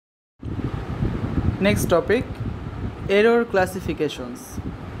Next topic, error classifications.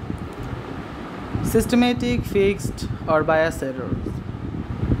 Systematic, fixed, or bias errors.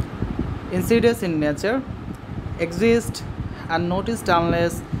 Insidious in nature, exist unnoticed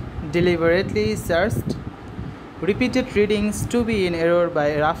unless deliberately searched. Repeated readings to be in error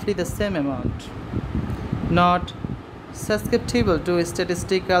by roughly the same amount. Not susceptible to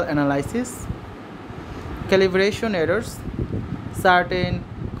statistical analysis. Calibration errors, certain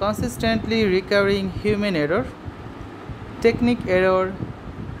consistently recurring human error, technique error,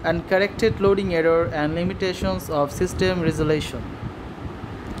 uncorrected loading error, and limitations of system resolution.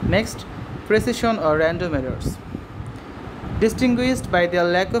 Next, precision or random errors. Distinguished by their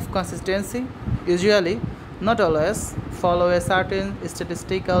lack of consistency, usually, not always, follow a certain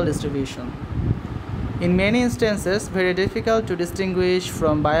statistical distribution. In many instances, very difficult to distinguish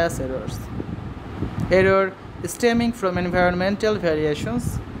from bias errors. Error stemming from environmental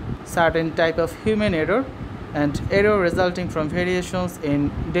variations, certain type of human error, and error resulting from variations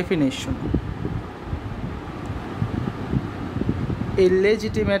in definition.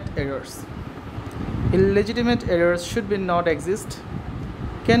 Illegitimate errors. Illegitimate errors should be not exist,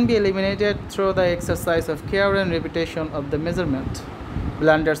 can be eliminated through the exercise of care and repetition of the measurement.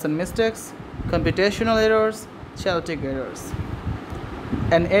 Blunders and mistakes, computational errors, chaotic errors.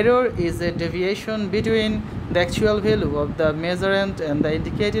 An error is a deviation between the actual value of the measurand and the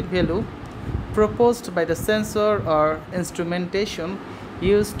indicated value proposed by the sensor or instrumentation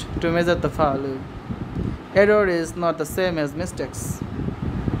used to measure the value. Error is not the same as mistakes.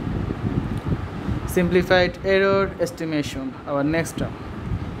 Simplified error estimation, our next term.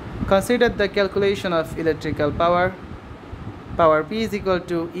 Consider the calculation of electrical power. Power P is equal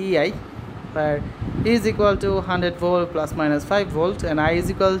to EI, where E is equal to 100 volt plus minus 5 volt and I is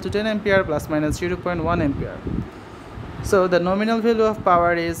equal to 10 ampere plus minus 0.1 ampere. So the nominal value of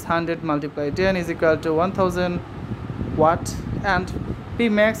power is 100 multiplied 10 is equal to 1000 watt, and P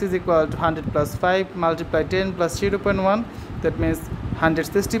max is equal to 100 plus 5 multiplied 10 plus 0.1, that means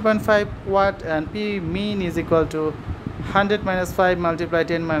 160.5 watt, and P mean is equal to 100 minus 5 multiplied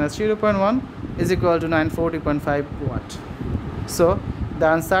 10 minus 0.1 is equal to 940.5 watt. So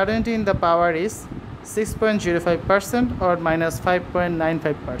the uncertainty in the power is 6.05% or minus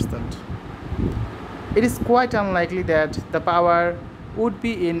 5.95%. It is quite unlikely that the power would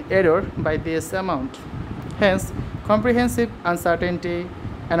be in error by this amount. Hence, comprehensive uncertainty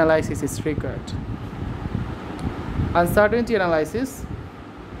analysis is required. Uncertainty analysis.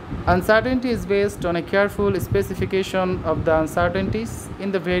 Uncertainty is based on a careful specification of the uncertainties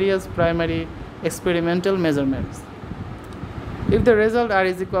in the various primary experimental measurements. If the result R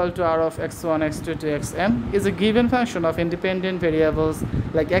is equal to R of x1, x2 to xn is a given function of independent variables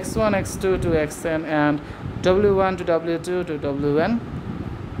like x1, x2 to xn and w1 to w2 to wn,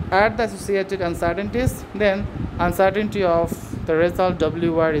 add the associated uncertainties, then uncertainty of the result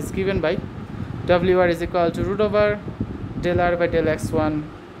wr is given by wr is equal to root over del r by del x1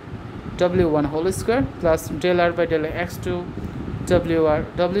 w1 whole square plus del r by del x2 wr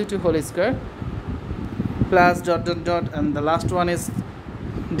w2 whole square plus dot dot dot, and the last one is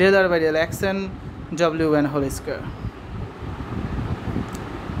del r by del xn wn whole square.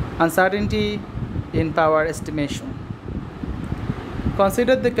 Uncertainty in power estimation.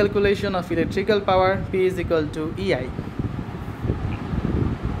 Consider the calculation of electrical power P is equal to EI,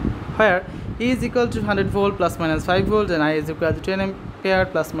 where E is equal to 100 volt plus minus 5 volt and I is equal to 10 ampere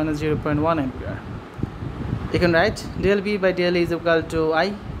plus minus 0.1 ampere. You can write del V by del E is equal to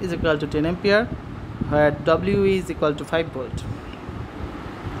I is equal to 10 ampere, where WE is equal to 5 volt,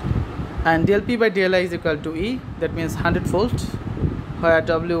 and del P by del I is equal to E, that means 100 volt, where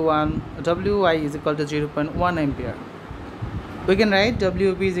WI is equal to 0.1 ampere. We can write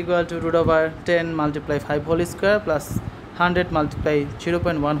WP is equal to root over 10 multiply 5 whole square plus 100 multiply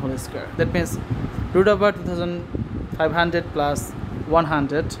 0.1 whole square, that means root over 2500 plus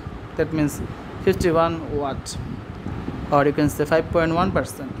 100, that means 51 watt, or you can say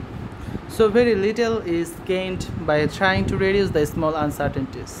 5.1%. So very little is gained by trying to reduce the small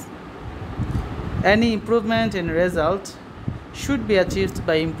uncertainties. Any improvement in result should be achieved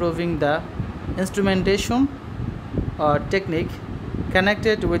by improving the instrumentation or technique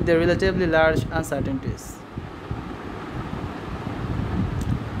connected with the relatively large uncertainties.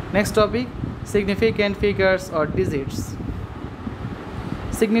 Next topic, significant figures or digits.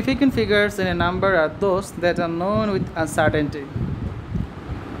 Significant figures in a number are those that are known with uncertainty.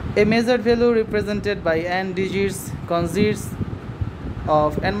 A measured value represented by n digits consists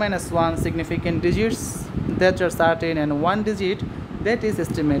of n-1 significant digits that are certain and one digit that is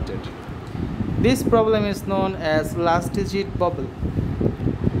estimated. This problem is known as last digit bubble.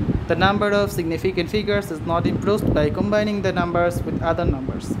 the number of significant figures is not improved by combining the numbers with other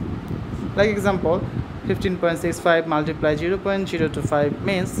numbers. Like example, 15.65 multiplied 0.025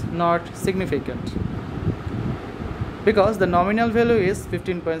 means not significant, because the nominal value is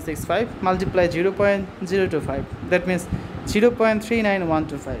 15.65 multiplied 0.025, that means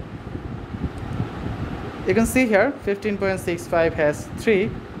 0.39125. You can see here 15.65 has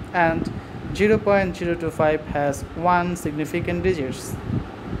 3 and 0.025 has 1 significant digits.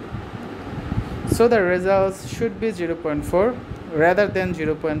 So the results should be 0.4 rather than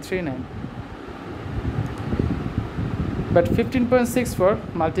 0.39. But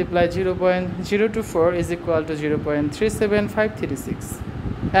 15.64 multiplied 0.024 is equal to 0.37536,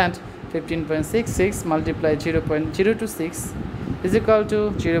 and 15.66 multiplied 0.026 is equal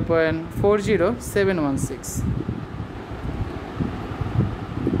to 0.40716.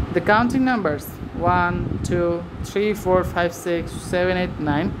 The counting numbers 1, 2, 3, 4, 5, 6, 7, 8,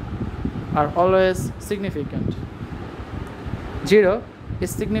 9 are always significant. 0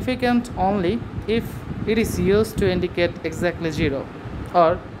 is significant only if it is used to indicate exactly 0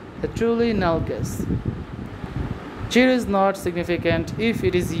 or a truly null case. 0 is not significant if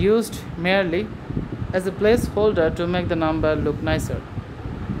it is used merely as a placeholder to make the number look nicer.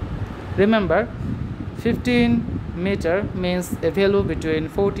 Remember, 15 meter means a value between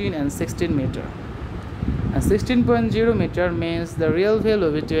 14 and 16 meter, and 16.0 meter means the real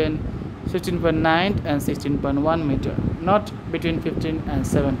value between 15.9 and 16.1 meter, not between 15 and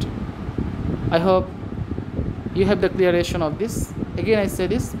 17. I hope you have the clearation of this. Again I say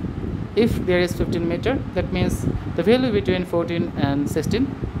this, if there is 15 meter, that means the value between 14 and 16,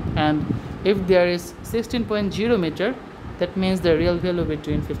 and if there is 16.0 meter, that means the real value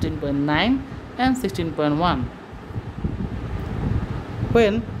between 15.9 and 16.1.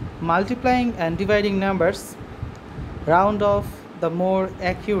 When multiplying and dividing numbers, round off the more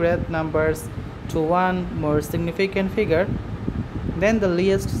accurate numbers to one more significant figure than the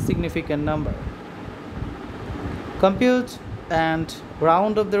least significant number. Compute and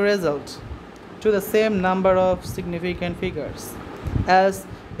round off the result to the same number of significant figures as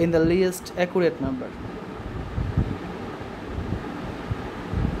in the least accurate number.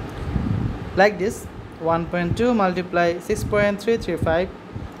 Like this, 1.2 multiply 6.335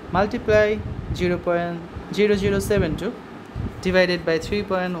 multiply 0.0072 divided by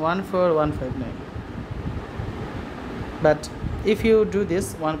 3.14159. But if you do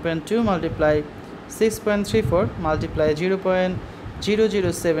this, 1.2 multiply 6.34 multiply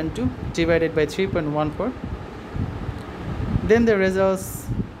 0.0072 divided by 3.14, then the results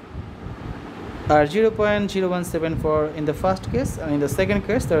are 0.0174 in the first case, and in the second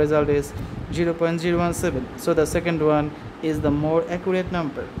case the result is 0.017. So the second one is the more accurate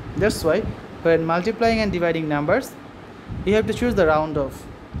number. That's why when multiplying and dividing numbers, you have to choose the round off.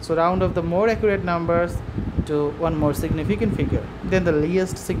 So round off the more accurate numbers to one more significant figure than the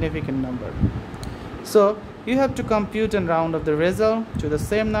least significant number. So you have to compute and round off the result to the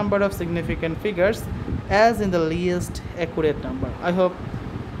same number of significant figures as in the least accurate number. I hope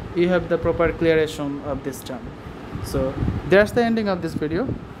you have the proper clearation of this term. So that's the ending of this video.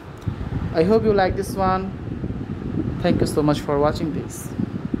 I hope you like this one. Thank you so much for watching this.